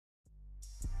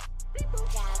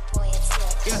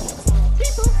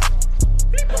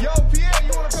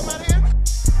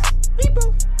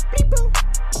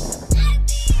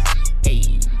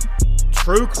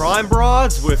True Crime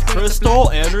Broads with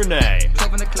Crystal and Renee.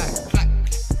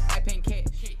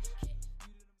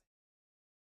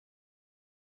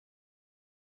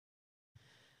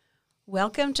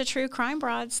 Welcome to True Crime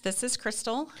Broads. This is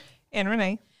Crystal. And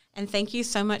Renee. And thank you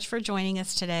so much for joining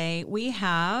us today. We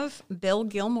have Bill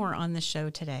Gilmour on the show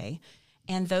today.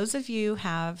 And those of you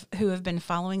who have been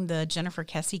following the Jennifer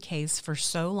KESSE case for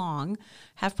so long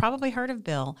have probably heard of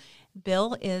Bill.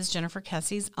 Bill is Jennifer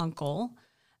KESSE's uncle.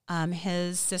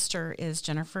 His sister is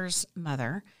Jennifer's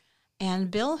mother.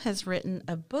 And Bill has written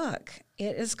a book.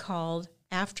 It is called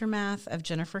Aftermath of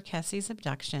Jennifer KESSE's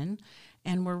Abduction.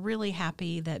 And we're really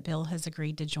happy that Bill has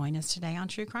agreed to join us today on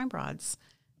True Crime Broads.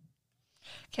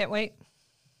 Can't wait.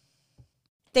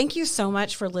 Thank you so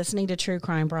much for listening to True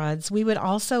Crime Broads. We would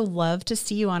also love to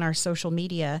see you on our social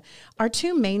media. Our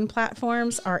two main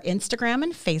platforms are Instagram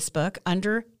and Facebook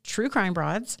under True Crime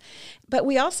Broads, but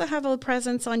we also have a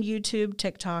presence on YouTube,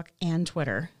 TikTok, and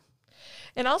Twitter.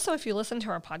 And also, if you listen to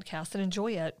our podcast and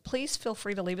enjoy it, please feel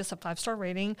free to leave us a 5-star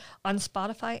rating on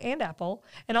Spotify and Apple.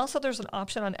 And also, there's an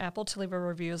option on Apple to leave a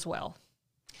review as well.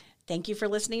 Thank you for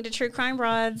listening to True Crime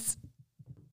Broads.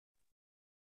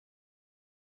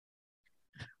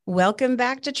 Welcome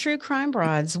back to True Crime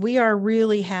Broads. We are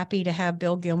really happy to have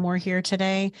Bill Gilmour here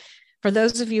today. For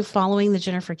those of you following the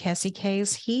Jennifer KESSE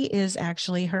case, he is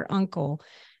actually her uncle,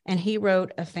 and he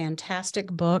wrote a fantastic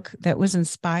book that was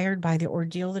inspired by the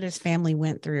ordeal that his family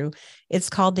went through. It's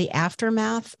called The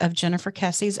Aftermath of Jennifer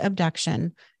KESSE's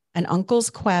Abduction, An Uncle's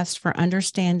Quest for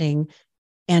Understanding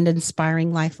and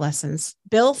Inspiring Life Lessons.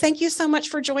 Bill, thank you so much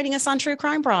for joining us on True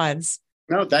Crime Broads.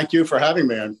 No, thank you for having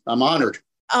me. I'm honored.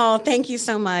 Oh, thank you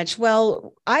so much.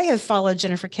 Well, I have followed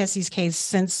Jennifer KESSE's case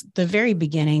since the very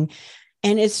beginning,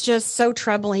 and it's just so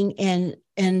troubling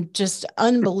and just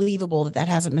unbelievable that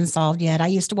hasn't been solved yet. I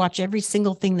used to watch every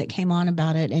single thing that came on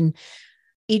about it, and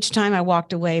each time I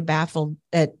walked away baffled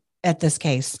at this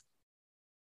case.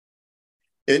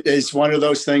 It is one of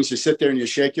those things you sit there and you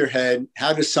shake your head.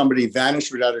 How does somebody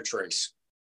vanish without a trace?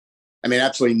 I mean,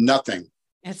 absolutely nothing.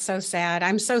 It's so sad.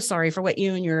 I'm so sorry for what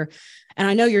you and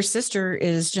I know your sister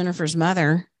is Jennifer's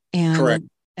mother. And, correct.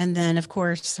 And then, of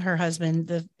course, her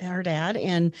husband, her dad,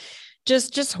 and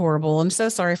just horrible. I'm so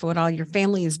sorry for what all your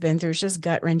family has been through. It's just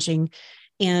gut wrenching.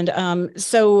 And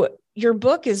so your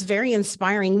book is very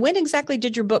inspiring. When exactly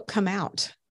did your book come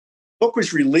out? Book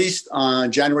was released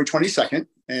on January 22nd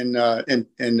in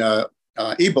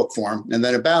ebook form. And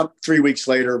then about 3 weeks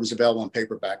later, it was available in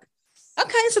paperback.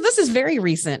 Okay, so this is very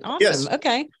recent. Awesome. Yes.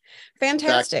 Okay,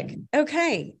 fantastic.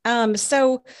 Okay,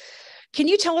 so can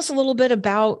you tell us a little bit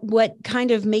about what kind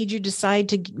of made you decide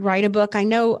to write a book? I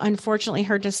know, unfortunately,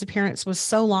 her disappearance was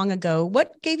so long ago.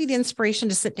 What gave you the inspiration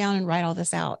to sit down and write all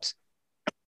this out?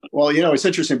 Well, it's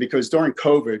interesting because during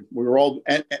COVID, we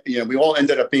all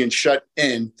ended up being shut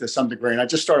in to some degree. And I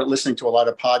just started listening to a lot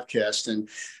of podcasts, and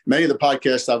many of the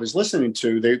podcasts I was listening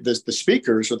to, the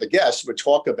speakers or the guests would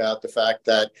talk about the fact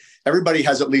that everybody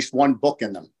has at least one book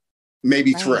in them,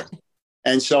 maybe three.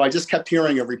 And so I just kept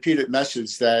hearing a repeated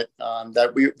message that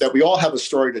we all have a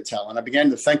story to tell. And I began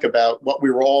to think about what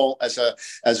we were all as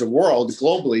a world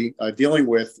globally dealing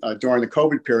with during the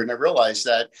COVID period. And I realized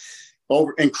that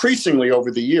increasingly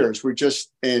over the years, we're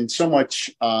just in so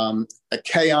much a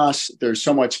chaos. There's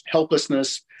so much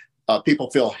helplessness.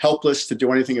 People feel helpless to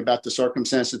do anything about the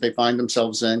circumstances they find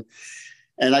themselves in.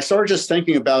 And I started just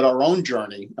thinking about our own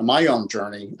journey, my own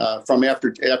journey from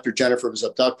after Jennifer was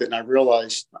abducted. And I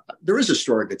realized there is a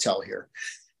story to tell here.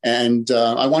 And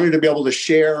I wanted to be able to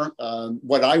share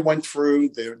what I went through,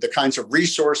 the kinds of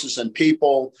resources and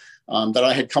people that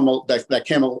I had that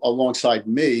came alongside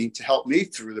me to help me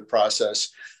through the process,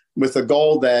 with the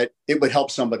goal that it would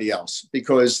help somebody else.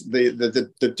 Because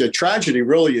the tragedy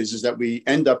really is that we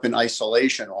end up in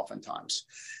isolation oftentimes.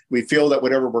 We feel that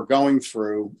whatever we're going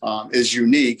through is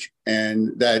unique,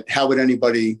 and that how would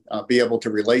anybody be able to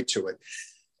relate to it?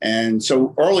 And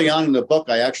so early on in the book,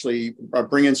 I actually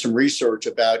bring in some research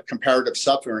about comparative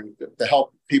suffering to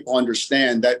help people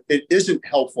understand that it isn't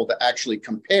helpful to actually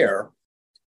compare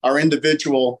our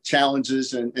individual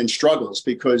challenges and struggles,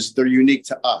 because they're unique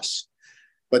to us.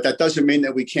 But that doesn't mean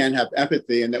that we can't have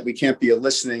empathy and that we can't be a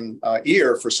listening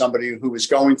ear for somebody who is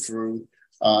going through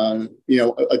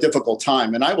a difficult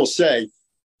time. And I will say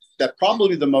that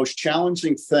probably the most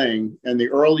challenging thing in the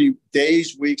early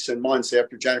days, weeks, and months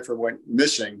after Jennifer went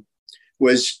missing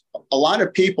was a lot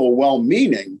of people,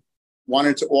 well-meaning,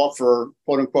 wanted to offer,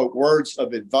 quote unquote, words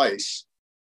of advice.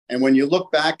 And when you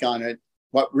look back on it,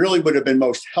 what really would have been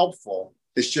most helpful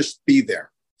is just be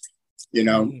there,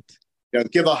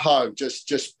 give a hug,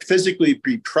 just physically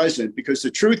be present, because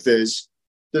the truth is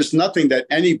there's nothing that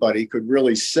anybody could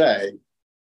really say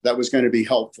that was going to be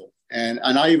helpful. And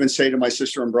I even say to my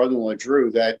sister and brother-in-law,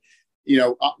 Drew, that,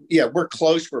 yeah, we're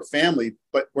close, we're family,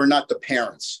 but we're not the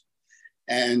parents.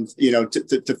 And,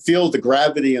 to feel the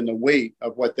gravity and the weight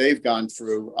of what they've gone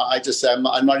through, I just said,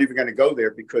 I'm not even going to go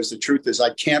there, because the truth is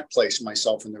I can't place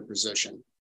myself in their position.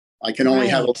 I can only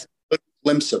have a little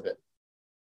glimpse of it.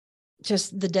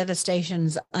 Just the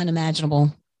devastation's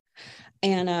unimaginable.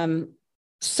 And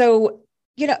so,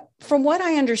 from what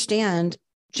I understand,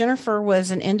 Jennifer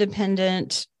was an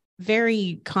independent,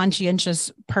 very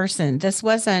conscientious person. This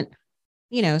wasn't,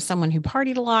 someone who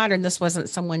partied a lot, and this wasn't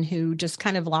someone who just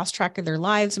kind of lost track of their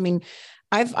lives. I mean,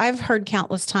 I've heard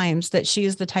countless times that she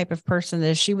is the type of person that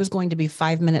if she was going to be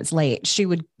 5 minutes late, she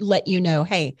would let you know,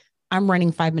 hey, I'm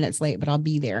running 5 minutes late, but I'll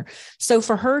be there. So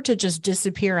for her to just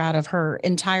disappear out of her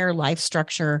entire life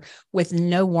structure with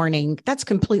no warning, that's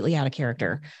completely out of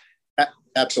character.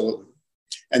 Absolutely.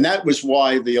 And that was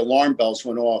why the alarm bells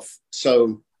went off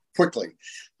so quickly.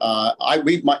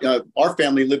 Our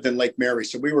family lived in Lake Mary,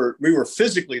 so we were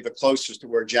physically the closest to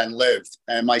where Jen lived.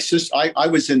 And my sister, I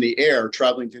was in the air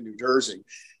traveling to New Jersey,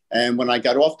 and when I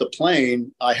got off the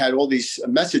plane, I had all these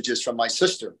messages from my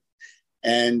sister,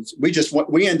 and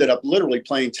we ended up literally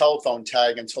playing telephone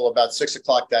tag until about 6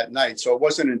 o'clock that night. So it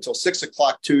wasn't until 6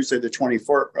 o'clock Tuesday, the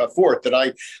 24th, that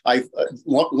I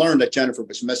learned that Jennifer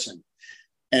was missing.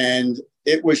 And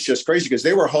it was just crazy, because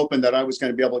they were hoping that I was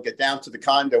going to be able to get down to the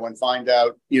condo and find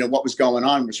out, what was going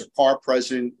on. Was her car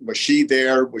present? Was she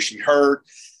there? Was she hurt?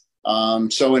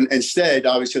 So instead,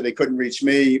 obviously, they couldn't reach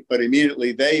me, but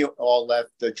immediately they all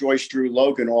left. Joyce, Drew,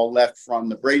 Logan all left from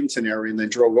the Bradenton area and then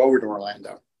drove over to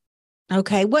Orlando.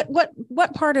 Okay.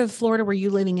 What part of Florida were you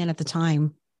living in at the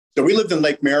time? So we lived in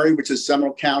Lake Mary, which is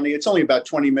Seminole County. It's only about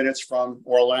 20 minutes from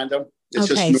Orlando.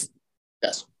 It's okay.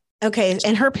 Yes. Okay.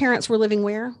 And her parents were living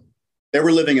where? They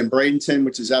were living in Bradenton,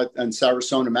 which is out in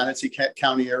Sarasota, Manatee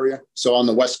County area. So on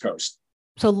the West Coast.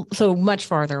 So much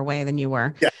farther away than you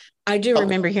were. Yeah. I do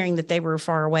remember hearing that they were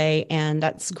far away, and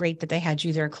that's great that they had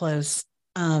you there close,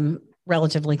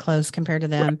 relatively close compared to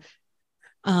them.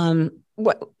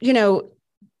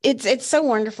 It's so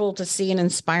wonderful to see an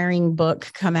inspiring book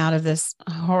come out of this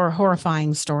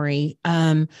horrifying story.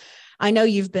 I know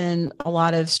you've been a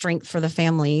lot of strength for the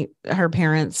family, her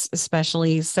parents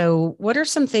especially. So what are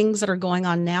some things that are going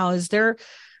on now?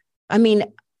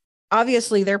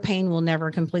 Obviously their pain will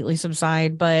never completely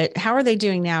subside, but how are they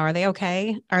doing now? Are they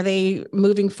okay? Are they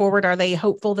moving forward? Are they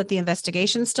hopeful that the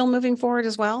investigation's still moving forward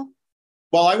as well?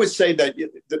 Well, I would say that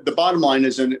the bottom line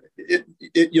is,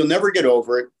 you'll never get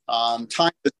over it.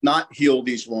 Time does not heal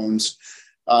these wounds.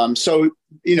 So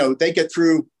they get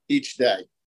through each day.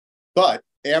 But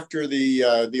after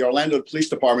the Orlando Police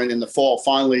Department in the fall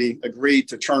finally agreed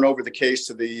to turn over the case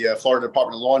to the Florida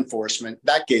Department of Law Enforcement,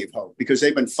 that gave hope, because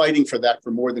they've been fighting for that for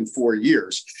more than 4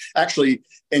 years. Actually,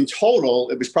 in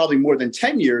total, it was probably more than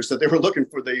 10 years that they were looking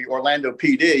for the Orlando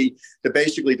PD to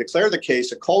basically declare the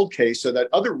case a cold case, so that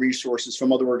other resources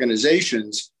from other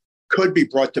organizations could be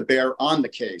brought to bear on the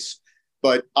case.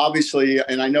 But obviously,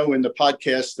 and I know in the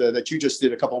podcast that you just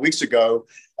did a couple of weeks ago,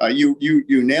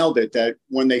 you nailed it, that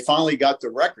when they finally got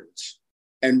the records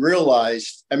and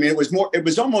realized, it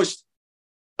was almost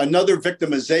another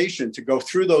victimization to go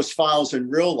through those files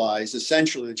and realize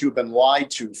essentially that you've been lied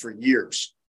to for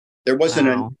years. There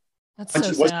wasn't That's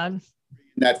so sad. In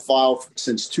that file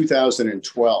since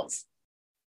 2012.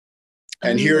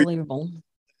 And here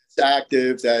it's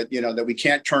active, that we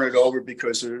can't turn it over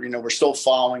because we're still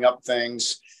following up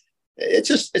things. It's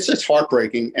just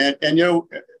heartbreaking. And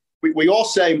we all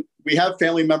say we have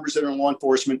family members that are in law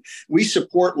enforcement. We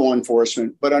support law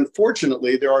enforcement, but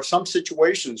unfortunately, there are some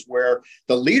situations where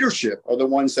the leadership are the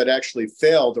ones that actually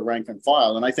fail the rank and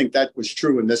file. And I think that was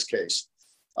true in this case.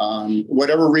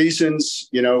 Whatever reasons,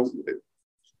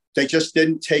 they just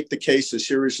didn't take the case as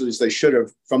seriously as they should have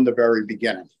from the very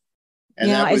beginning. And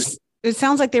it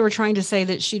sounds like they were trying to say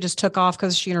that she just took off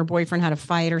because she and her boyfriend had a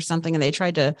fight or something, and they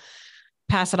tried to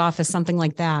pass it off as something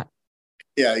like that.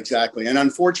 Yeah, exactly. And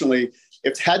unfortunately,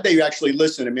 had they actually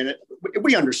listened,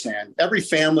 we understand every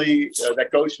family that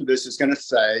goes through this is going to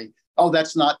say, oh,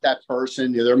 that's not that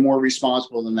person. They're more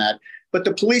responsible than that. But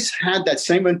the police had that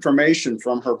same information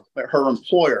from her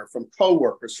employer, from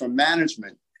coworkers, from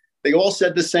management. They all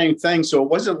said the same thing. So it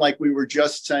wasn't like we were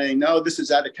just saying, no, this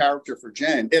is out of character for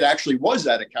Jen. It actually was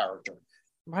out of character.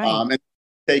 Right. And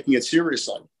taking it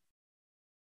seriously.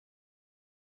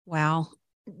 Wow.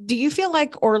 Do you feel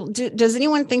like, or does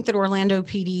anyone think that Orlando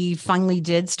PD finally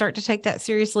did start to take that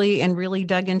seriously and really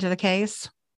dug into the case?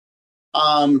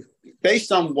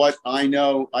 Based on what I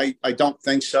know, I don't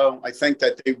think so. I think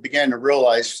that they began to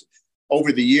realize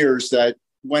over the years that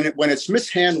when it's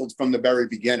mishandled from the very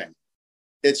beginning,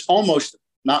 it's almost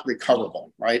not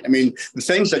recoverable, right? I mean, the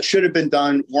things that should have been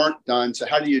done weren't done. So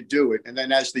how do you do it? And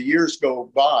then as the years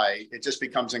go by, it just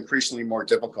becomes increasingly more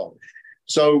difficult.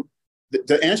 So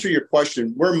to answer your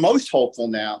question, we're most hopeful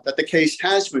now that the case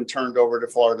has been turned over to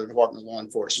Florida Department of Law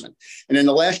Enforcement. And in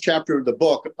the last chapter of the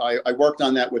book, I worked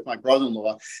on that with my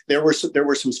brother-in-law. There were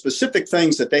some specific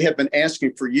things that they have been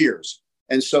asking for years.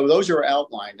 And so those are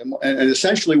outlined. And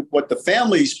essentially what the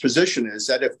family's position is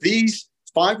that if these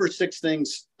 5 or 6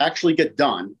 things actually get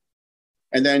done,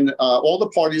 and then all the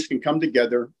parties can come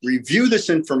together, review this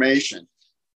information,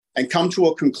 and come to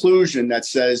a conclusion that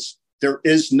says there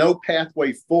is no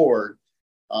pathway forward,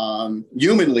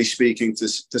 humanly speaking,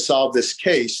 to solve this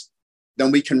case,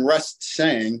 then we can rest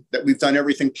saying that we've done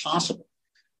everything possible.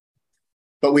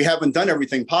 But we haven't done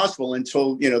everything possible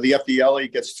until, the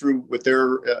FDLE gets through with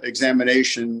their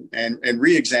examination and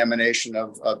re-examination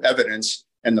of evidence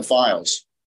and the files.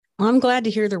 Well, I'm glad to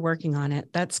hear they're working on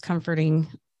it. That's comforting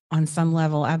on some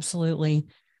level. Absolutely.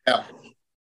 Yeah.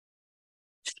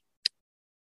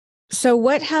 So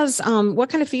what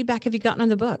kind of feedback have you gotten on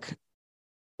the book?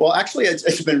 Well, actually,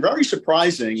 it's been very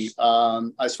surprising,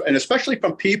 and especially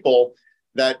from people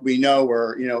that we know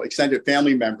are, extended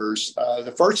family members.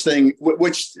 The first thing,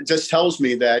 which just tells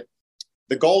me that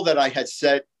the goal that I had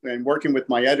set and working with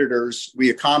my editors, we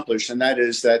accomplished, and that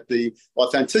is that the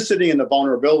authenticity and the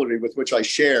vulnerability with which I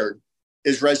shared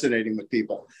is resonating with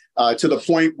people, to the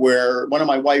point where one of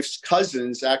my wife's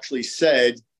cousins actually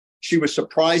said she was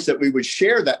surprised that we would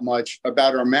share that much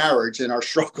about our marriage and our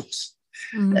struggles.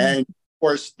 Mm-hmm. And of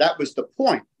course, that was the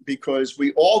point, because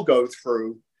we all go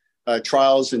through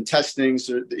trials and testings.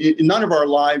 None of our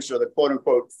lives are the quote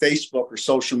unquote Facebook or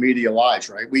social media lives,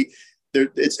 right?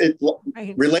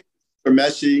 Relationships are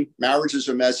messy, marriages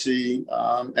are messy,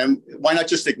 and why not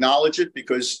just acknowledge it?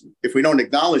 Because if we don't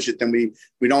acknowledge it, then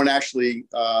we don't actually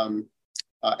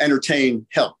entertain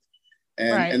help,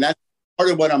 and that's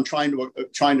part of what I'm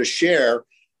trying to share,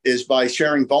 is by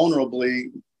sharing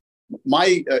vulnerably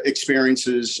my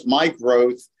experiences, my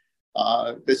growth.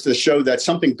 It's to show that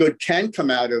something good can come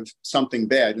out of something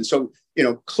bad. And so,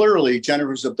 clearly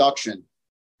Jennifer's abduction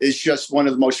is just one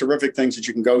of the most horrific things that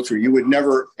you can go through. You would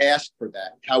never ask for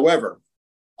that. However,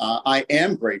 I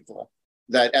am grateful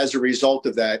that as a result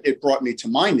of that, it brought me to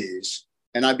my knees,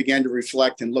 and I began to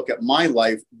reflect and look at my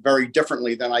life very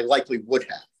differently than I likely would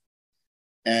have.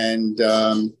 And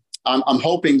I'm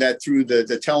hoping that through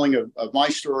the telling of my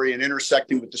story and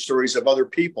intersecting with the stories of other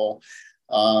people,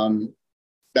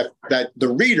 that the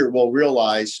reader will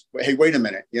realize, hey, wait a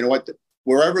minute, you know what?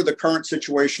 Wherever the current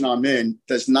situation I'm in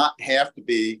does not have to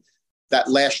be that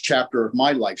last chapter of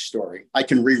my life story. I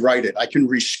can rewrite it. I can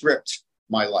rescript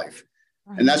my life.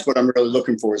 Right. And that's what I'm really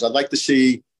looking for, is I'd like to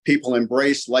see people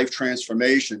embrace life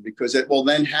transformation, because it will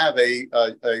then have a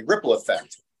ripple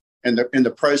effect in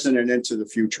the present and into the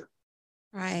future.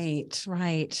 Right,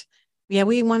 right. Yeah,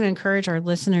 we want to encourage our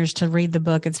listeners to read the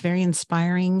book. It's very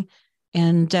inspiring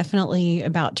and definitely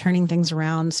about turning things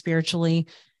around spiritually.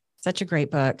 Such a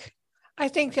great book. I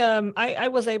think I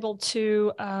was able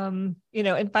to, and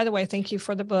by the way, thank you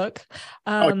for the book.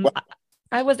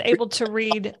 I was able to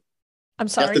read, I'm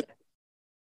sorry.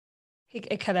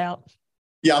 It cut out.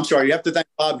 Yeah, I'm sorry. You have to thank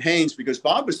Bob Haynes, because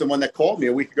Bob was the one that called me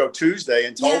a week ago Tuesday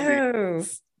and told me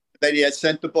that he had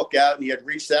sent the book out and he had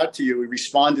reached out to you. He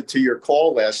responded to your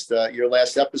call your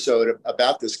last episode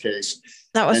about this case.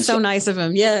 That was so nice of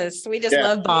him. Yes, we just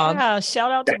love Bob. Yeah,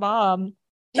 shout out to Bob.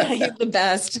 Yeah, he's the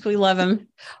best. We love him.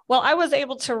 Well, I was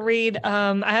able to read,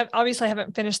 I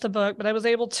haven't finished the book, but I was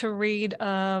able to read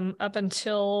up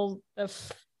until the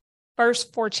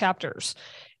first 4 chapters.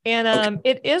 And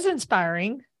it is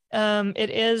inspiring. It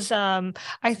is,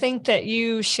 I think that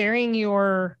you sharing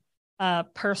your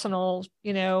personal,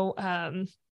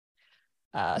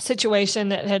 situation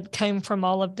that had come from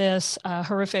all of this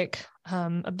horrific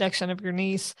abduction of your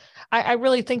niece, I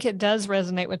really think it does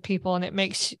resonate with people, and it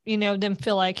makes them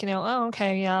feel like oh,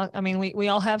 okay, yeah, I mean we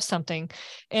all have something,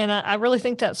 and I really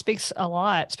think that speaks a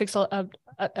lot.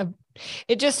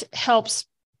 It just helps,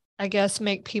 I guess,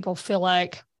 make people feel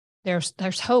like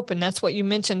there's hope, and that's what you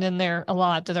mentioned in there a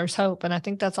lot, that there's hope, and I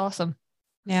think that's awesome.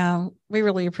 Yeah, we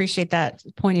really appreciate that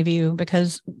point of view,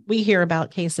 because we hear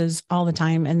about cases all the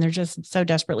time and they're just so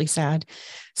desperately sad.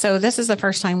 So this is the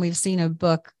first time we've seen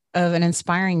an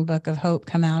inspiring book of hope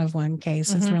come out of one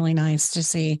case. Mm-hmm. It's really nice to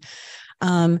see.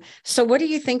 So what are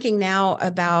you thinking now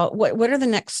about what are the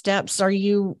next steps? Have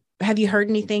you heard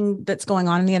anything that's going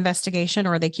on in the investigation,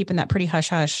 or are they keeping that pretty hush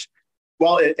hush?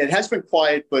 Well, it has been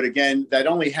quiet, but again, that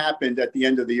only happened at the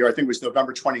end of the year. I think it was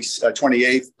November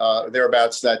 28th,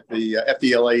 thereabouts, that the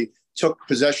FDLA took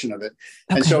possession of it.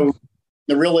 Okay. And so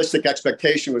the realistic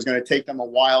expectation was going to take them a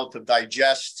while to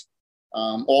digest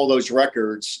all those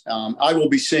records. I will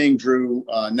be seeing Drew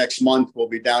next month. We'll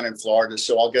be down in Florida,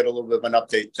 so I'll get a little bit of an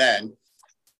update then.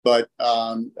 But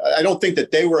I don't think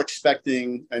that they were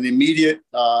expecting an immediate,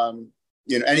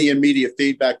 any immediate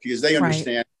feedback, because they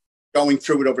understand going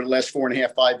through it over the last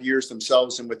 4.5, 5 years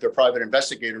themselves and with their private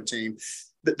investigator team,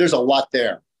 there's a lot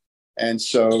there. And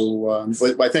so,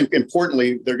 but I think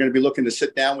importantly, they're going to be looking to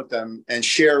sit down with them and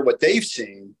share what they've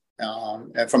seen,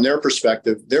 and from their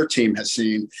perspective, their team has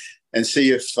seen, and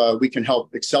see if we can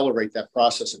help accelerate that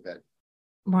process a bit.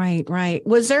 Right.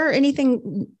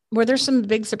 Were there some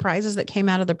big surprises that came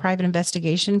out of the private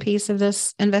investigation piece of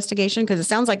this investigation? Because it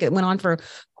sounds like it went on for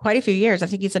quite a few years. I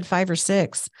think you said 5 or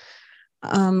 6.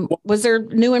 Was there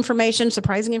new information,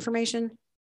 surprising information?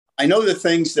 I know the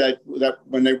things that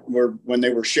when they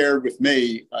were shared with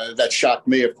me, that shocked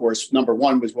me, of course. Number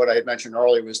one was what I had mentioned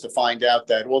earlier, was to find out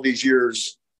that all these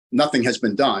years, nothing has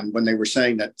been done, when they were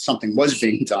saying that something was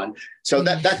being done. So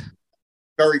that's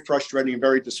very frustrating and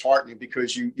very disheartening,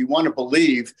 because you want to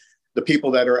believe the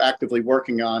people that are actively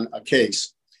working on a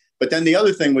case. But then the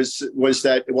other thing was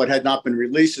that what had not been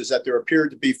released is that there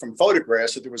appeared to be, from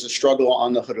photographs, that there was a struggle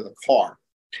on the hood of the car.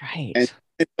 Right.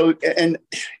 And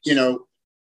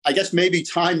I guess maybe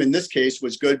time in this case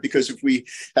was good, because if we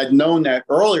had known that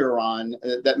earlier on,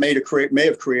 that may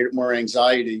have created more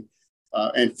anxiety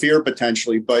and fear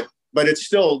potentially. But it's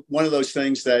still one of those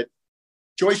things that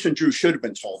Joyce and Drew should have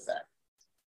been told that.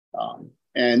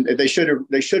 And they should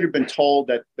have been told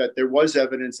that there was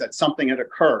evidence that something had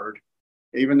occurred,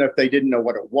 even if they didn't know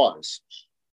what it was.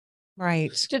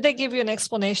 Right. Did they give you an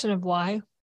explanation of why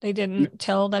they didn't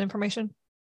tell that information?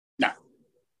 No.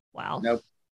 Wow. No.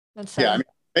 That's sad. Yeah. I mean,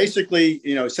 basically,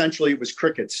 essentially it was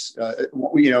crickets,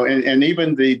 and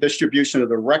even the distribution of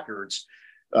the records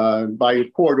by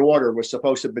court order was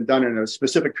supposed to have been done in a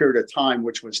specific period of time,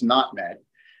 which was not met.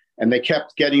 And they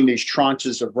kept getting these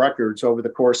tranches of records over the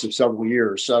course of several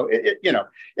years. So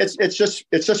it's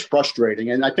just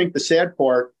frustrating. And I think the sad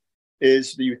part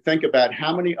is that you think about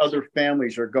how many other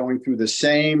families are going through the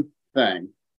same thing,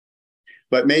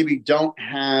 but maybe don't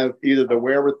have either the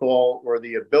wherewithal or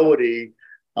the ability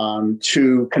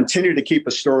to continue to keep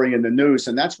a story in the news.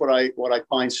 And that's what I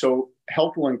find so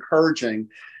helpful and encouraging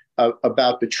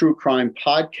about the true crime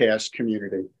podcast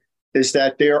community, is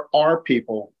that there are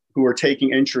people who are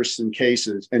taking interest in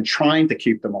cases and trying to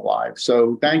keep them alive.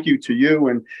 So thank you to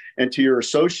you and to your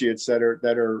associates that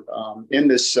are in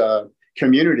this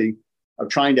community of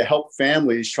trying to help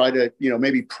families, try to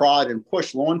maybe prod and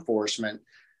push law enforcement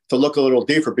to look a little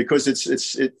deeper, because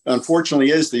it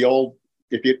unfortunately is the old,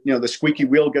 if the squeaky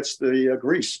wheel gets the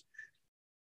grease.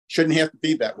 Shouldn't have to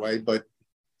be that way, but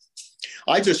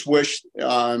I just wish,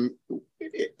 and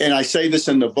I say this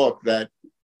in the book, that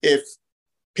if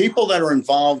people that are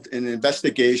involved in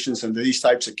investigations into these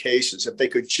types of cases, if they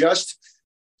could just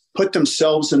put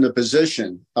themselves in the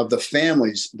position of the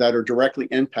families that are directly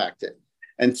impacted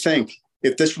and think,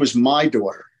 if this was my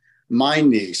daughter, my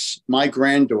niece, my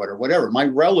granddaughter, whatever, my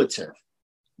relative,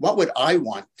 what would I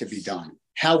want to be done?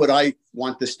 How would I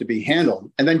want this to be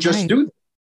handled? And then just do that.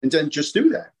 And then just do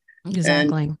that.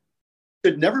 Exactly. And it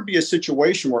should never be a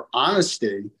situation where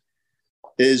honesty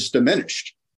is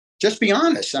diminished. Just be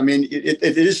honest. I mean, it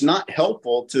is not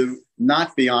helpful to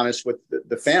not be honest with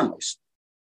the families.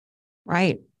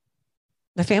 Right.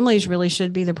 The families really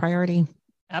should be the priority.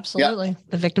 Absolutely. Yeah.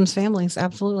 The victims' families.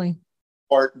 Absolutely.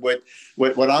 Part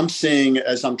what I'm seeing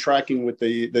as I'm tracking with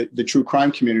the true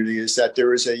crime community is that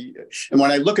there is and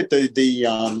when I look at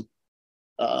the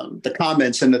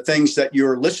comments and the things that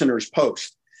your listeners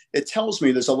post, it tells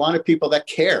me there's a lot of people that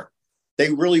care. They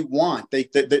really want,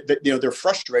 they're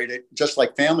frustrated just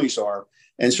like families are.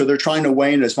 And so they're trying to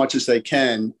weigh in as much as they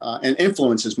can and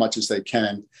influence as much as they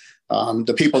can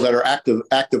the people that are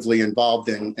actively involved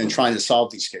in trying to solve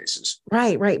these cases.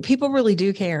 Right. People really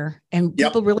do care, and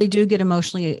people really do get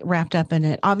emotionally wrapped up in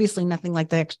it. Obviously nothing like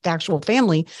the actual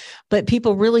family, but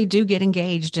people really do get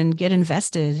engaged and get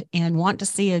invested and want to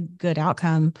see a good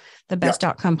outcome, the best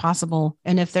outcome possible.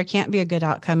 And if there can't be a good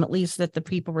outcome, at least that the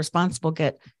people responsible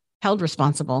get held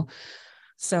responsible.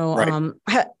 So,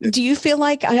 do you feel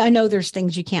like, I know there's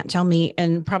things you can't tell me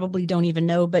and probably don't even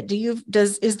know, but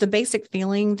is the basic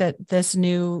feeling that this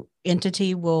new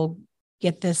entity will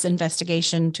get this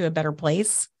investigation to a better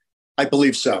place? I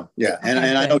believe so. Yeah. Okay,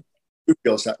 and I know he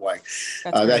feels that way.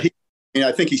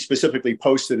 I think he specifically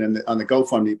posted on the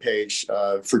GoFundMe page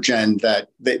for Jen that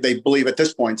they believe at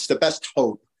this point it's the best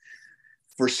hope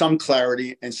for some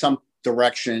clarity and some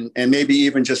direction, and maybe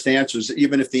even just answers,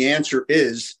 even if the answer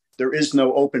is there is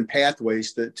no open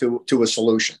pathways to a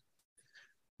solution.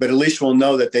 But at least we'll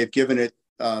know that they've given it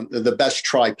the best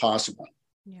try possible.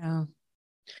 Yeah.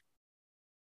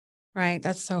 Right.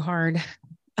 That's so hard.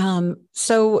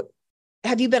 So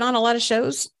have you been on a lot of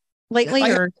shows lately?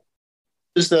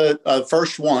 This is the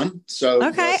first one. So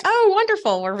okay. Oh,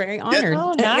 wonderful. We're very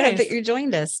honored that you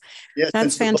joined us. Yeah,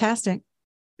 that's fantastic.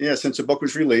 Since the book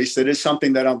was released, it is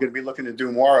something that I'm going to be looking to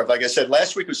do more of. Like I said,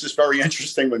 last week was just very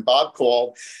interesting when Bob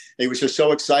called. He was just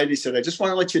so excited. He said, I just want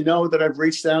to let you know that I've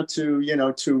reached out to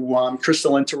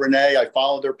Crystal and to Renee. I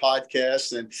follow their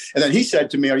podcast. And then he said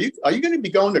to me, are you going to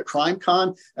be going to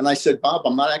CrimeCon? And I said, Bob,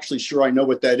 I'm not actually sure I know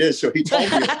what that is. So he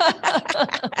told me.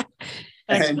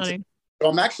 That's funny. So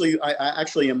I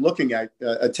actually am looking at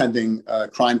attending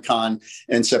CrimeCon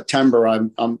in September.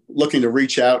 I'm looking to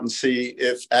reach out and see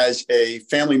if, as a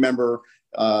family member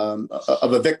of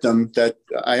a victim, that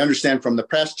I understand from the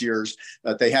past years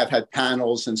that they have had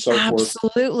panels and so forth.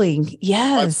 Absolutely,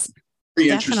 yes,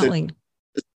 definitely.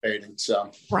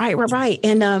 So right,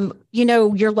 and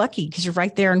you're lucky because you're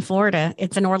right there in Florida.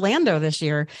 It's in Orlando this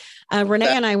year.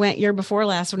 Renee and I went year before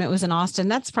last when it was in Austin.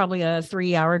 That's probably a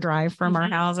 3-hour drive from our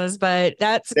houses, but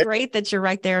that's great that you're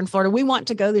right there in Florida. We want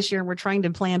to go this year and we're trying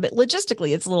to plan, but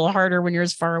logistically it's a little harder when you're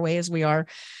as far away as we are.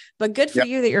 But good for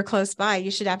you that you're close by.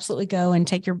 You should absolutely go and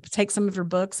take some of your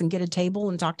books and get a table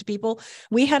and talk to people.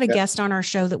 We had a guest on our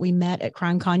show that we met at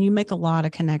CrimeCon. You make a lot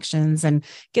of connections and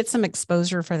get some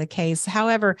exposure for the case.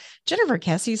 However, Jennifer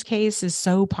KESSE's case is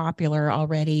so popular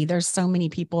already. There's so many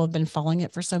people have been following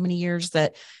it for so many years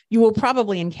that you will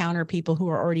probably encounter people who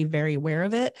are already very aware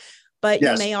of it. But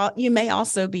you may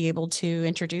also be able to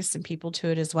introduce some people to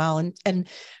it as well. And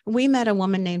we met a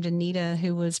woman named Anita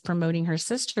who was promoting her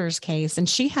sister's case, and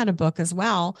she had a book as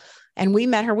well. And we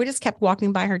met her. We just kept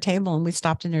walking by her table and we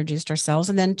stopped and introduced ourselves.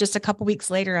 And then just a couple of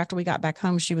weeks later, after we got back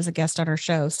home, she was a guest on our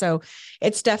show. So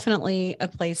it's definitely a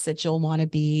place that you'll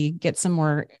want to get some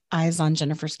more eyes on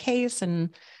Jennifer's case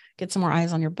and get some more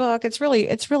eyes on your book. It's really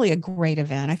a great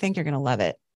event. I think you're going to love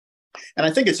it. And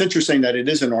I think it's interesting that it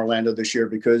is in Orlando this year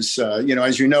because,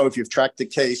 as you know, if you've tracked the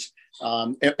case,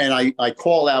 and I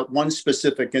call out one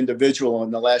specific individual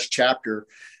in the last chapter,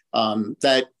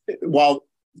 that while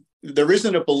there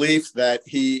isn't a belief that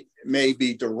he may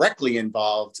be directly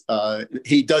involved,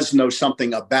 he does know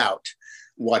something about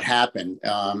what happened.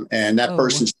 And that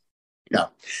person's,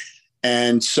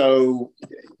 And so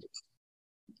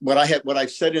what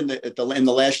I've said in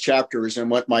the last chapter is,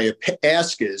 and what my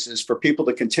ask is for people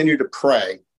to continue to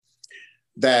pray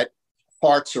that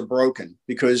hearts are broken,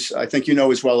 because I think you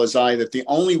know as well as I that the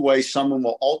only way someone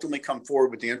will ultimately come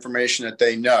forward with the information that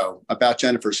they know about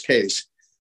Jennifer's case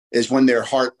is when their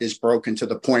heart is broken to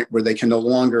the point where they can no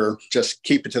longer just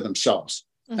keep it to themselves,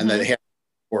 and that they have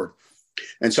to work.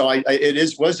 And so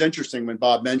was interesting when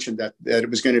Bob mentioned that it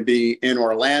was going to be in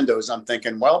Orlando. As I'm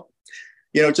thinking, well,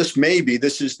 just maybe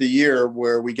this is the year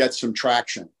where we get some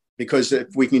traction, because if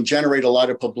we can generate a lot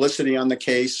of publicity on the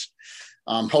case,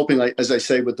 I'm hoping, like, as I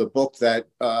say with the book, that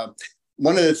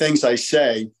one of the things I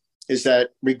say is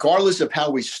that regardless of how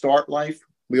we start life,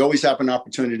 we always have an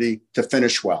opportunity to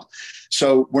finish well.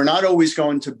 So we're not always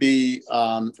going to be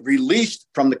released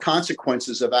from the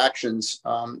consequences of actions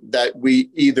that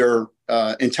we either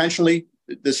intentionally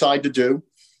decide to do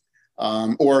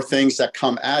or things that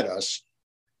come at us.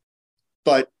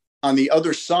 But on the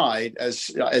other side,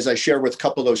 as I share with a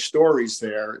couple of those stories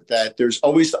there, that there's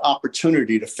always the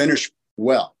opportunity to finish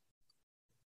well.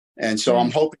 And so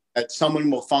I'm hoping that someone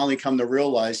will finally come to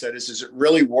realize that is it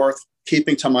really worth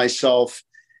keeping to myself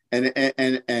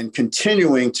and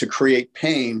continuing to create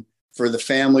pain for the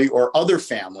family or other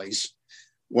families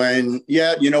when,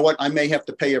 you know what, I may have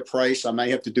to pay a price. I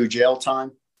may have to do jail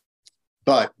time,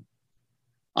 but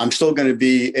I'm still going to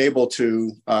be able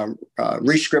to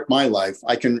rescript my life.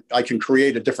 I can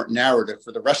create a different narrative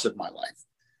for the rest of my life.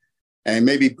 And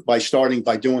maybe by starting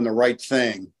by doing the right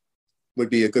thing would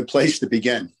be a good place to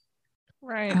begin.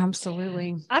 Right.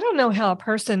 Absolutely. I don't know how a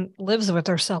person lives with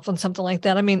herself on something like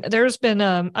that. I mean, there's been,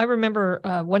 I remember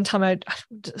one time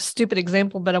stupid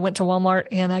example, but I went to Walmart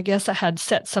and I guess I had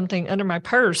set something under my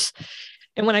purse.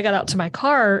 And when I got out to my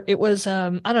car, it was, I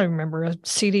don't even remember, a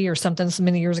CD or something so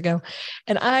many years ago.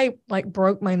 And I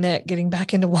broke my neck getting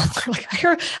back into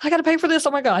Walmart. I got to pay for this.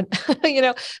 Oh my God.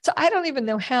 So I don't even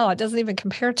know how. It doesn't even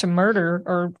compare to murder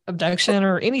or abduction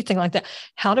or anything like that.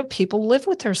 How do people live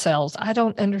with themselves? I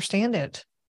don't understand it.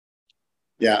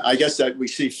 Yeah, I guess that we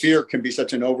see fear can be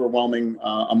such an overwhelming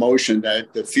emotion,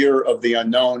 that the fear of the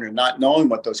unknown and not knowing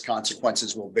what those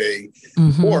consequences will be,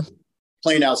 or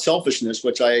plain out selfishness,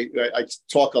 which I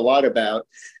talk a lot about,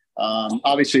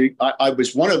 Obviously, I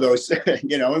was one of those,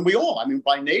 and we all, I mean,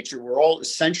 by nature, we're all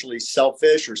essentially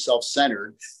selfish or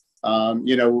self-centered.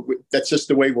 That's just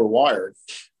the way we're wired.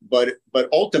 But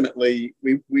ultimately,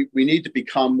 we need to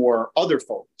become more other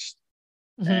focused.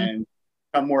 Mm-hmm. And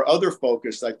become more other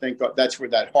focused. I think that's where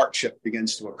that heart shift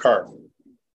begins to occur.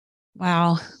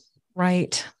 Wow.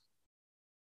 Right.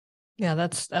 Yeah,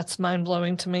 that's mind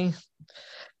blowing to me.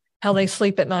 How they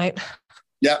sleep at night.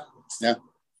 Yeah.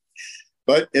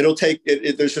 But it'll take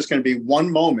there's just going to be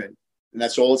one moment, and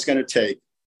that's all it's going to take.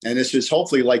 And this is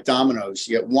hopefully like dominoes.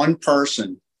 You get one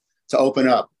person to open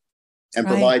up and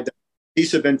provide the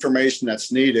piece of information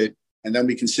that's needed, and then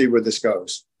we can see where this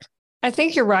goes. I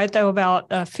think you're right, though,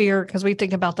 about fear, because we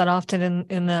think about that often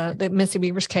in the Missy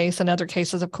Beavers case and other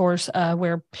cases, of course,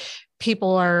 where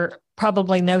people are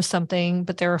probably know something,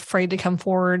 but they're afraid to come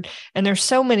forward. And there's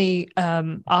so many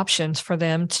options for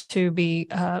them to be,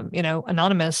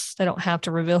 anonymous. They don't have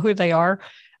to reveal who they are.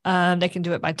 They can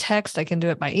do it by text. They can do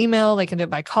it by email. They can do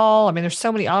it by call. I mean, there's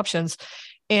so many options.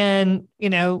 And,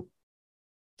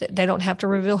 they don't have to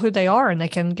reveal who they are, and they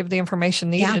can give the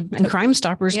information needed. Yeah. And Crime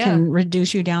Stoppers can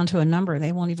reduce you down to a number.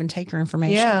 They won't even take your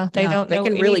information. Yeah. They don't know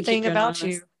anything about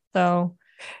you. So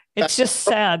it's just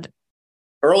sad.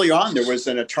 Early on, there was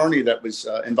an attorney that was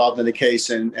involved in the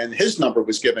case, and his number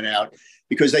was given out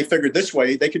because they figured this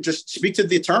way they could just speak to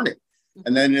the attorney,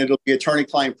 and then it'll be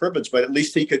attorney-client privilege. But at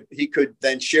least he could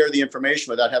then share the information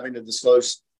without having to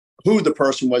disclose who the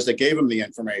person was that gave him the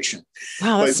information.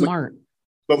 Wow, that's smart.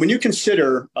 But when you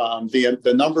consider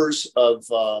the numbers of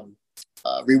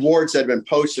rewards that have been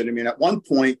posted, I mean, at one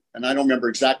point, and I don't remember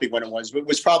exactly when it was, but it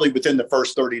was probably within the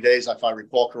first 30 days, if I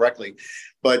recall correctly.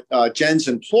 But Jen's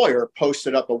employer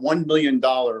posted up a $1 million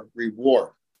reward.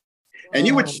 And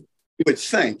you would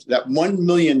think that $1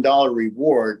 million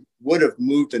reward would have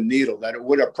moved the needle, that it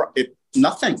would have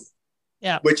nothing.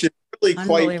 Yeah. Which is really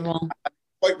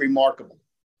quite remarkable.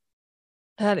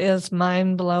 That is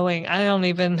mind blowing. I don't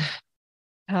even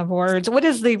have words. What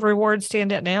does the reward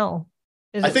stand at now?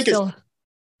 I think it's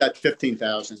at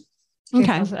 15,000.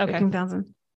 Okay.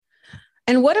 15,000.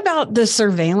 And what about the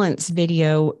surveillance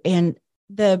video? And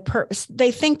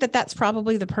they think that that's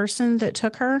probably the person that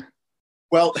took her?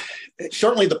 Well,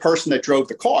 certainly the person that drove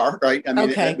the car, right? I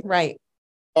mean,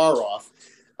 car off.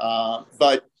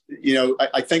 But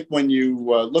I think when you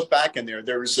look back in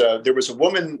there was a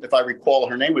woman, if I recall,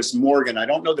 her name was Morgan. I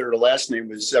don't know that her last name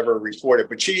was ever reported,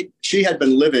 but she had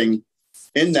been living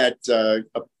in that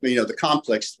the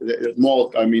complex, the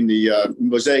mall. I mean, the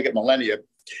Mosaic at Millennia,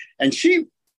 and she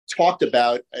talked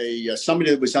about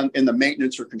somebody that was in the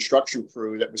maintenance or construction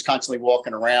crew that was constantly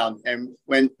walking around, and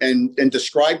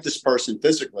described this person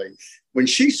physically. When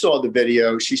she saw the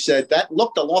video, she said that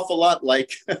looked an awful lot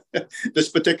like this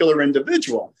particular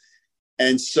individual.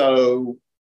 And so,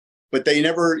 but they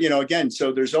never, again,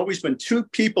 so there's always been two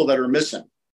people that are missing,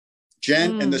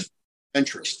 Jen and this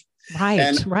interest. Right.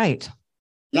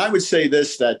 And I would say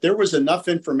this, that there was enough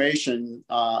information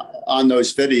on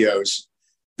those videos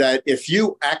that if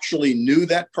you actually knew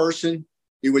that person,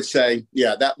 you would say,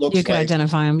 yeah, that looks like. You could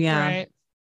identify him. Yeah. Right.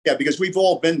 Yeah, because we've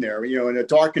all been there, in a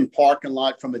darkened parking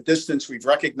lot from a distance, we've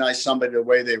recognized somebody the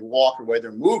way they walk or the way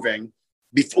they're moving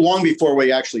long before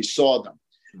we actually saw them.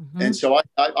 Mm-hmm. And so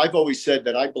I've always said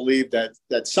that I believe that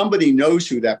somebody knows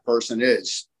who that person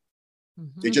is.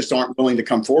 Mm-hmm. They just aren't willing to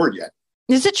come forward yet.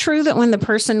 Is it true that when the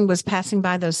person was passing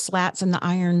by those slats in the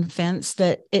iron fence,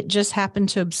 that it just happened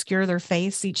to obscure their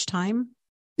face each time?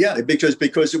 Yeah, because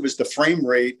it was the frame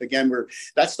rate. Again,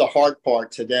 that's the hard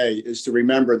part today, is to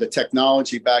remember the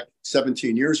technology back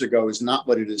 17 years ago is not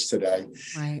what it is today.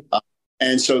 Right.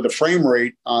 And so the frame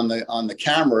rate on the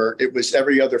camera, it was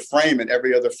every other frame, and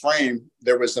every other frame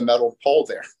there was the metal pole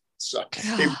there. So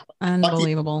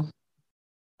unbelievable.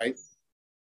 Right.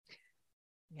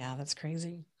 Yeah, that's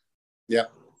crazy. Yeah.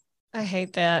 I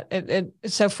hate that.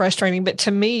 It's so frustrating. But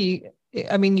to me,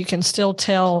 I mean, you can still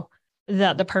tell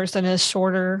that the person is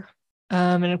shorter.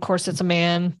 And of course it's a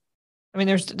man. I mean,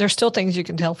 there's still things you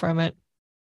can tell from it.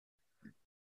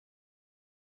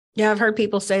 Yeah. I've heard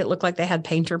people say it looked like they had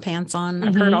painter pants on. Mm-hmm.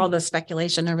 I've heard all the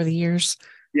speculation over the years.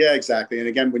 Yeah, exactly. And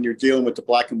again, when you're dealing with the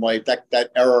black and white,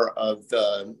 that era of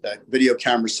that video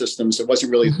camera systems, it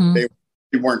wasn't really, they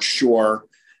weren't sure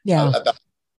about.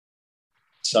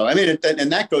 So, I mean,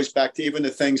 and that goes back to even the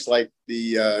things like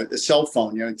the cell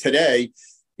phone, today,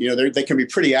 they can be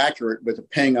pretty accurate with a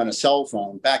ping on a cell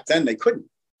phone. Back then, they couldn't.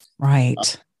 Right.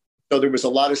 So there was a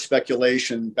lot of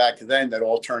speculation back then that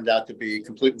all turned out to be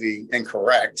completely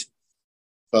incorrect.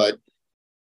 But.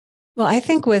 Well, I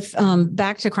think with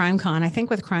back to CrimeCon, I think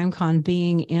with CrimeCon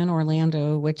being in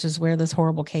Orlando, which is where this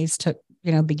horrible case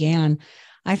began,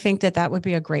 I think that that would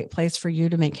be a great place for you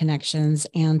to make connections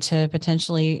and to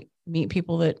potentially meet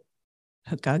people that,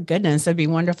 oh, God, goodness, it'd be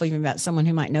wonderful if you met someone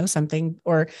who might know something,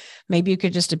 or maybe you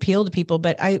could just appeal to people.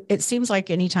 But it seems like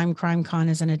anytime Crime Con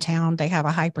is in a town, they have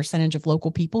a high percentage of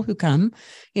local people who come,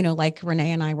 like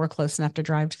Renee and I were close enough to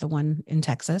drive to the one in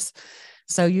Texas.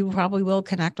 So you probably will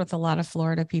connect with a lot of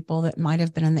Florida people that might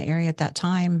have been in the area at that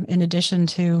time, in addition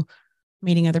to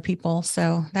meeting other people.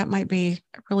 So that might be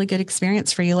a really good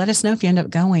experience for you. Let us know if you end up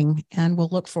going, and we'll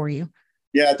look for you.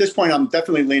 Yeah, at this point, I'm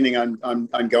definitely leaning on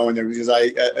going there, because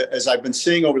as I've been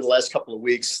seeing over the last couple of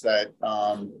weeks, that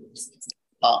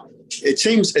it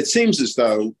seems as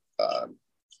though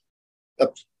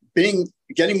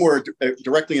getting more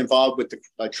directly involved with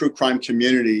the true crime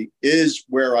community is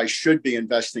where I should be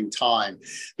investing time,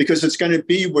 because it's going to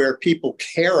be where people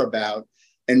care about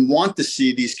and want to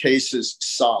see these cases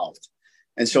solved.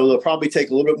 And so they'll probably take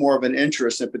a little bit more of an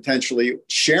interest in potentially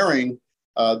sharing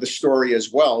the story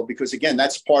as well, because again,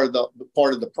 that's part of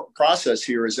the process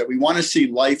here, is that we want to see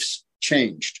lives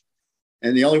changed,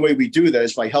 and the only way we do that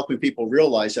is by helping people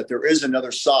realize that there is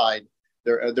another side.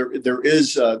 There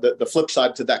is the flip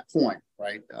side to that coin,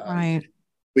 right? Right.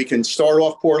 We can start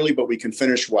off poorly, but we can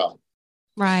finish well.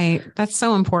 Right. That's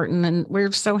so important, and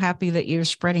we're so happy that you're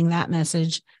spreading that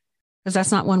message, because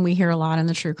that's not one we hear a lot in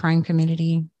the true crime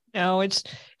community. No, it's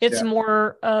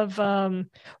more of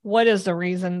what is the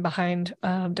reason behind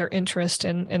their interest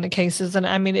in the cases. And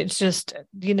I mean, it's just,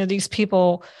 these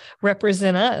people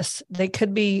represent us. They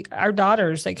could be our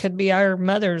daughters, they could be our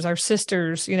mothers, our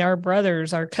sisters, our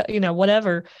brothers, our,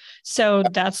 whatever. So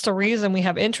that's the reason we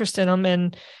have interest in them.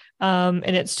 And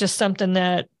it's just something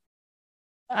that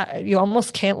you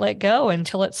almost can't let go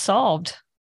until it's solved.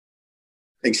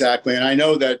 Exactly. And I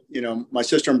know that, my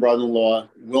sister and brother-in-law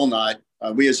will not.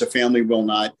 We as a family will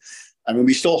not. I mean,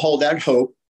 we still hold out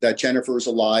hope that Jennifer is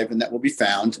alive and that will be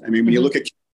found. I mean, when you look at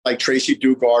like Tracy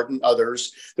Dugard and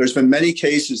others, there's been many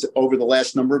cases over the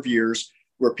last number of years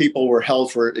where people were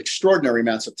held for extraordinary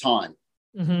amounts of time,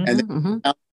 and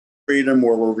freedom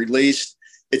or were released.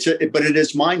 But it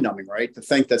is mind-numbing, right, to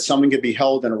think that someone could be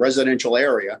held in a residential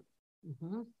area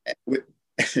with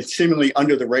seemingly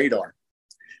under the radar.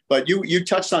 But you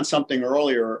touched on something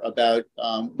earlier about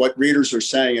what readers are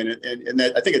saying, and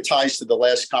that I think it ties to the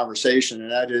last conversation, and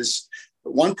that is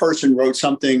one person wrote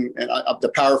something, and to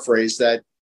paraphrase, that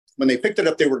when they picked it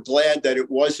up, they were glad that it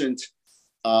wasn't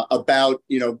about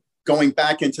going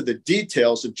back into the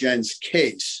details of Jen's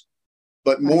case,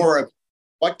 but more of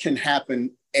what can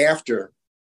happen after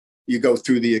you go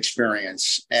through the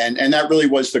experience, and that really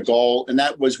was the goal, and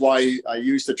that was why I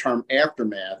used the term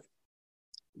aftermath.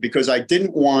 Because I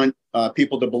didn't want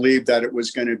people to believe that it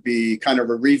was going to be kind of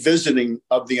a revisiting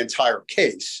of the entire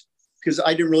case, because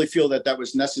I didn't really feel that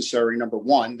was necessary. Number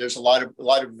one, there's a lot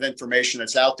of information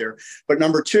that's out there. But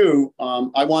number two,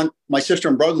 I want my sister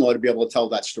and brother-in-law to be able to tell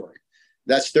that story.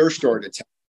 That's their story to tell.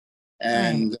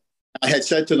 And I had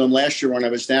said to them last year when I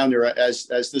was down there, as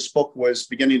this book was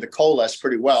beginning to coalesce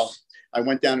pretty well, I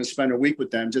went down and spent a week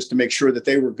with them just to make sure that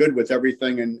they were good with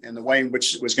everything and the way in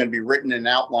which it was going to be written and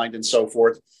outlined and so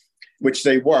forth, which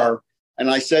they were. And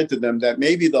I said to them that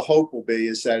maybe the hope will be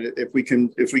is that if we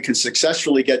can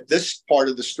successfully get this part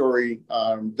of the story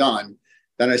done,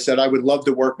 then I said I would love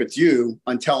to work with you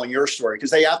on telling your story,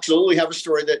 because they absolutely have a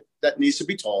story that needs to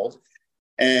be told,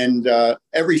 and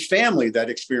every family that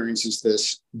experiences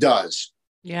this does.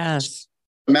 Yes, it's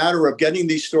a matter of getting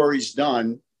these stories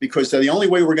done, because the only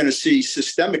way we're going to see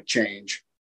systemic change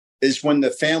is when the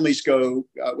families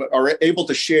are able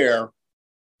to share,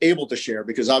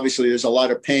 because obviously there's a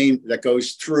lot of pain that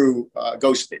goes through,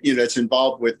 that's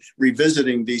involved with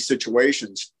revisiting these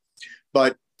situations.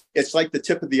 But it's like the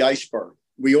tip of the iceberg.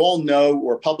 We all know,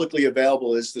 or publicly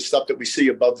available, is the stuff that we see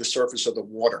above the surface of the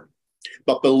water.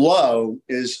 But below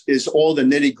is all the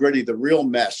nitty gritty, the real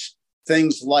mess.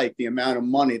 Things like the amount of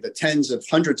money, the tens of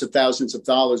hundreds of thousands of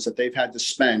dollars that they've had to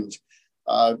spend,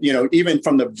 even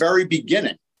from the very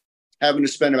beginning, having to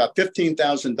spend about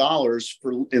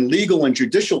 $15,000 in legal and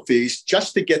judicial fees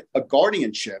just to get a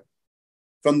guardianship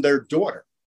from their daughter.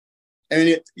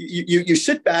 And you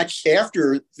sit back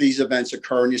after these events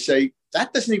occur and you say,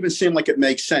 that doesn't even seem like it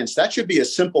makes sense. That should be a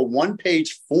simple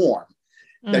one-page form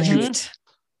that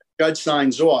judge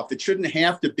signs off. It shouldn't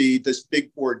have to be this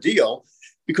big ordeal.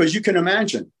 Because you can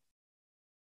imagine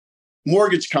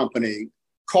mortgage company,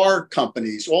 car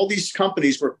companies, all these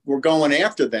companies were going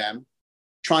after them,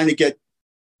 trying to get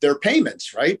their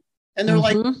payments, right? And they're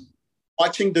like,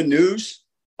 watching the news,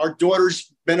 our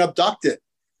daughter's been abducted.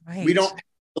 Right. We don't have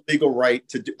the legal right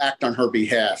to act on her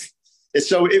behalf.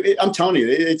 I'm telling you,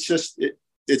 it's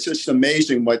just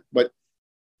amazing what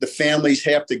the families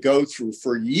have to go through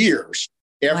for years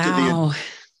after wow.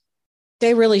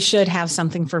 They really should have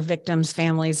something for victims'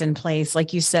 families in place.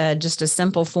 Like you said, just a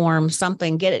simple form,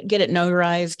 something, get it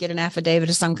notarized, get an affidavit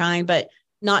of some kind, but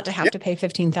not to have to pay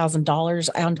 $15,000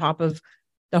 on top of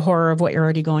the horror of what you're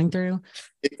already going through.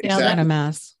 Exactly. What a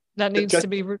mess. That needs to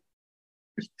be.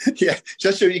 Yeah,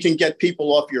 just so you can get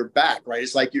people off your back, right?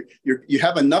 It's like you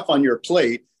have enough on your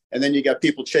plate, and then you got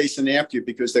people chasing after you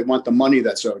because they want the money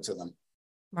that's owed to them.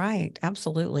 Right.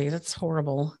 Absolutely. That's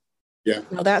horrible. Yeah.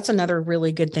 Well, that's another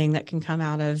really good thing that can come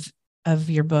out of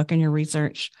your book and your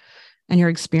research and your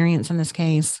experience in this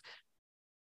case.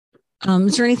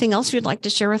 Is there anything else you'd like to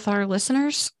share with our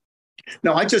listeners?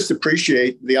 No, I just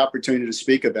appreciate the opportunity to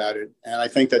speak about it. And I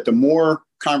think that the more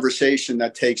conversation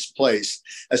that takes place,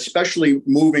 especially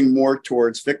moving more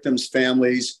towards victims'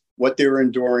 families, what they're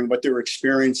enduring, what they're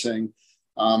experiencing,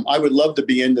 I would love to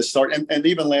be in the start. And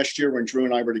even last year when Drew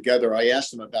and I were together, I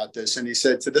asked him about this. And he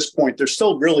said, to this point, there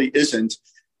still really isn't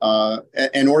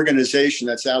an organization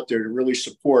that's out there to really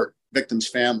support victims'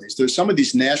 families. There's some of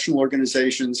these national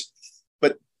organizations,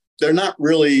 but they're not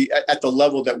really at the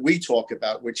level that we talk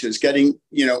about, which is getting,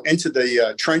 into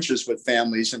the trenches with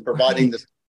families and providing the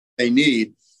they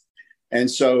need. And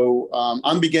so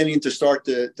I'm beginning to start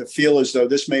to feel as though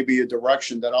this may be a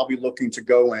direction that I'll be looking to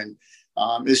go in,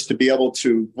 is to be able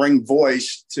to bring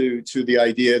voice to the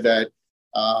idea that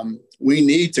we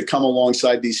need to come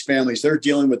alongside these families. They're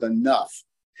dealing with enough.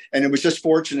 And it was just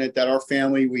fortunate that our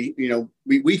family,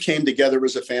 we came together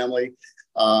as a family,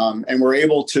 and we're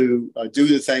able to do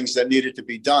the things that needed to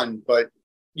be done. But,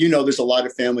 there's a lot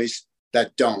of families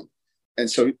that don't. And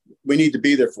so we need to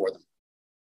be there for them.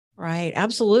 Right.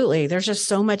 Absolutely. There's just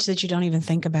so much that you don't even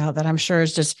think about that I'm sure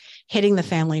is just hitting the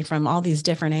family from all these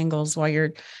different angles while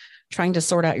you're trying to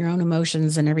sort out your own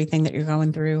emotions and everything that you're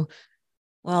going through.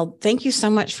 Well, thank you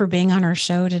so much for being on our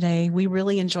show today. We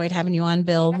really enjoyed having you on,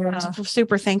 Bill. We're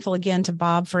super thankful again to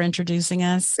Bob for introducing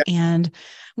us. And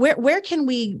where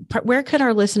could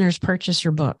our listeners purchase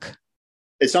your book?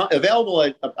 It's not available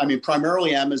at,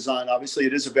 primarily Amazon. Obviously,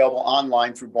 it is available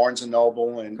online through Barnes &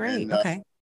 Noble. Okay.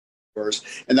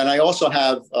 And then I also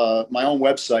have my own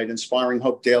website,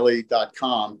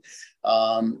 inspiringhopedaily.com.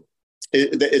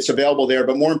 It's available there.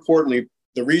 But more importantly,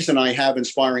 the reason I have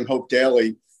Inspiring Hope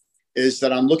Daily is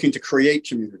that I'm looking to create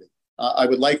community. I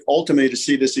would like ultimately to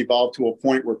see this evolve to a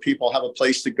point where people have a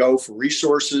place to go for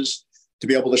resources, to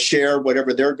be able to share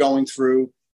whatever they're going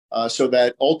through, so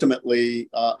that ultimately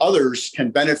others can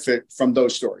benefit from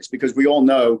those stories. Because we all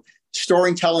know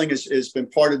storytelling has been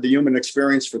part of the human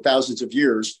experience for thousands of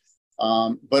years.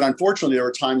 But unfortunately, there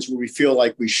are times where we feel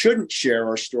like we shouldn't share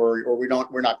our story, or we're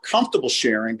not comfortable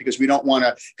sharing because we don't want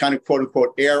to kind of quote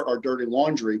unquote air our dirty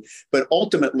laundry. But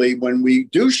ultimately, when we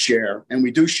do share, and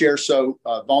we do share so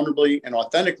vulnerably and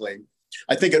authentically,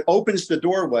 I think it opens the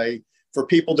doorway for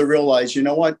people to realize, you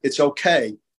know what, it's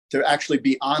okay to actually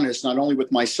be honest, not only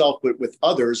with myself, but with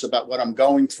others about what I'm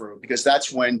going through, because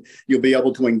that's when you'll be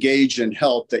able to engage in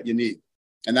help that you need.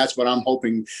 And that's what I'm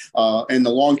hoping in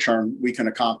the long term we can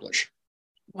accomplish.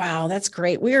 Wow, that's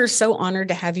great. We are so honored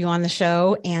to have you on the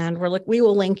show. And we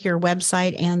will link your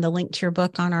website and the link to your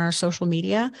book on our social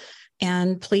media.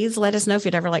 And please let us know if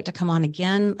you'd ever like to come on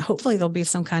again. Hopefully there'll be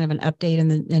some kind of an update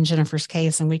in Jennifer's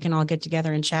case, and we can all get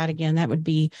together and chat again. That would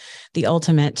be the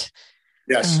ultimate.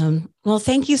 Yes. Well,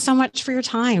 thank you so much for your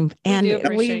time. And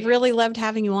we really loved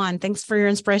having you on. Thanks for your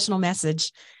inspirational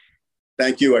message.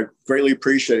 Thank you. I greatly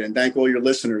appreciate it. And thank all your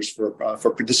listeners for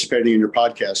participating in your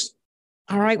podcast.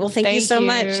 All right. Well, thank you so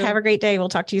much. Have a great day. We'll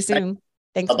talk to you soon.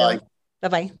 Thanks, Bye-bye. Bill.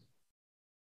 Bye-bye.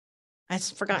 I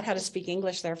forgot how to speak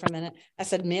English there for a minute. I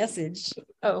said message.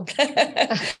 Oh,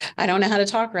 I don't know how to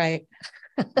talk right.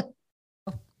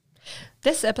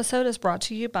 This episode is brought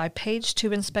to you by Page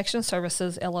 2 Inspection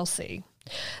Services, LLC.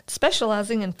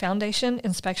 Specializing in foundation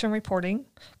inspection reporting,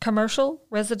 commercial,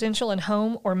 residential, and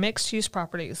home or mixed-use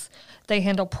properties. They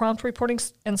handle prompt reporting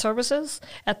and services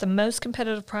at the most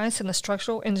competitive price in the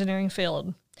structural engineering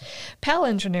field. PAL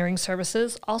Engineering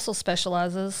Services also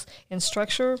specializes in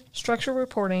structure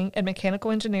reporting, and mechanical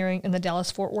engineering in the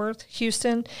Dallas-Fort Worth,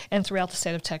 Houston, and throughout the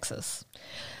state of Texas.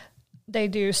 They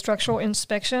do structural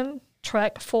inspection,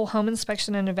 track full home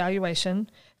inspection and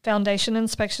evaluation, foundation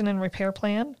inspection and repair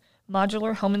plan,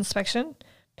 modular home inspection,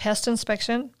 pest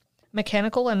inspection,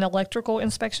 mechanical and electrical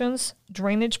inspections,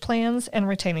 drainage plans, and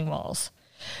retaining walls.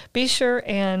 Be sure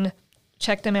and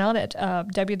check them out at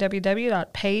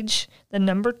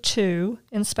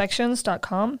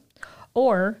www.page2inspections.com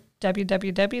or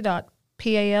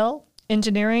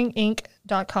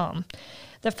www.palengineeringinc.com.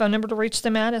 The phone number to reach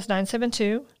them at is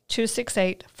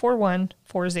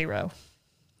 972-268-4140.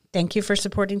 Thank you for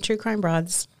supporting True Crime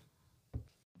Broads.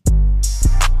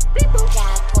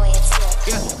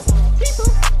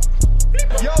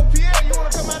 Yo, Pierre, you wanna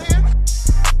come out here?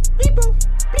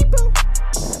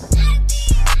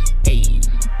 Hey.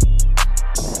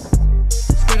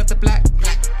 Straight up the block,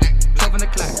 12 on the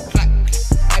clock.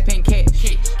 I paint cash,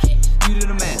 you do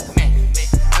the math.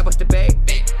 I bust the bag,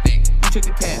 you took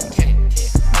the tab.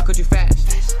 How could you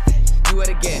fast? You at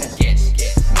a gas.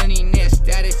 Money net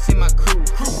status in my crew.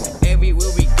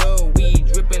 Everywhere we go, we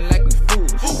dripping like we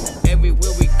fools.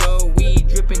 Everywhere we go, we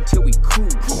dripping till we cool.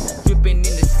 Dripping in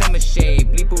the summer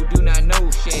shade, Bleepo do not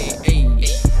know shade. Ayy.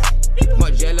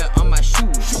 Margiela on my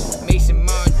shoes, Mason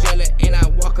Margiela, and I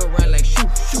walk around like shoo.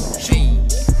 Hey.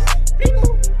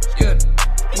 Yeah.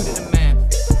 You do the math.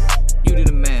 You do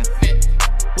the math.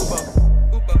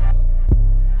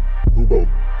 Hubo.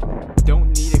 Don't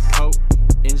need a coat,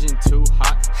 engine too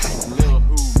hot. Lil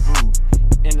hoo-boo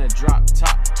in the drop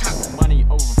top. Money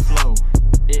overflow,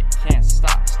 it can't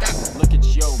stop. Look at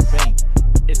your bank,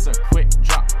 it's a quick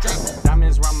drop.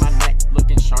 Diamonds round my neck,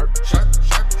 looking sharp.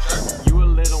 You a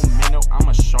little minnow, I'm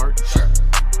a shark.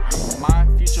 My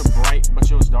future bright, but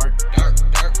yours dark.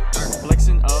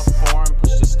 Flexing up foreign,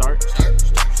 push to start.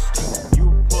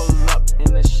 You pull up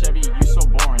in the Chevy, you so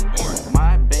boring.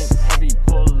 My bank heavy,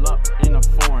 pull up in a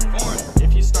foreign.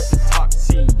 If you start to talk,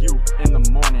 see you in the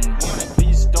morning.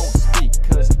 Please don't speak,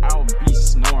 cause I'll be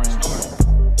snoring.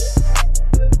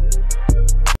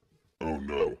 Oh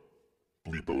no,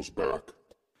 Bleepo's back.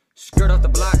 Skirt off the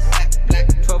block,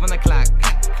 12 on the clock.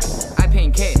 I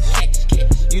paint cash,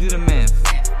 you do the math.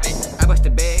 I bust the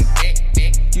bag,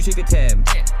 you take the tab.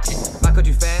 My could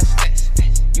you fast?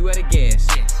 You at a gas.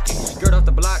 Skirt off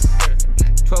the block,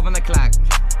 12 on the clock.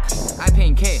 I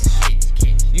paint cash,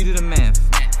 you do the math.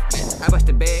 I bust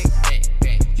the bag,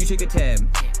 you take the tab.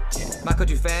 My could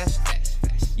you fast?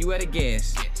 You at a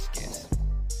gas.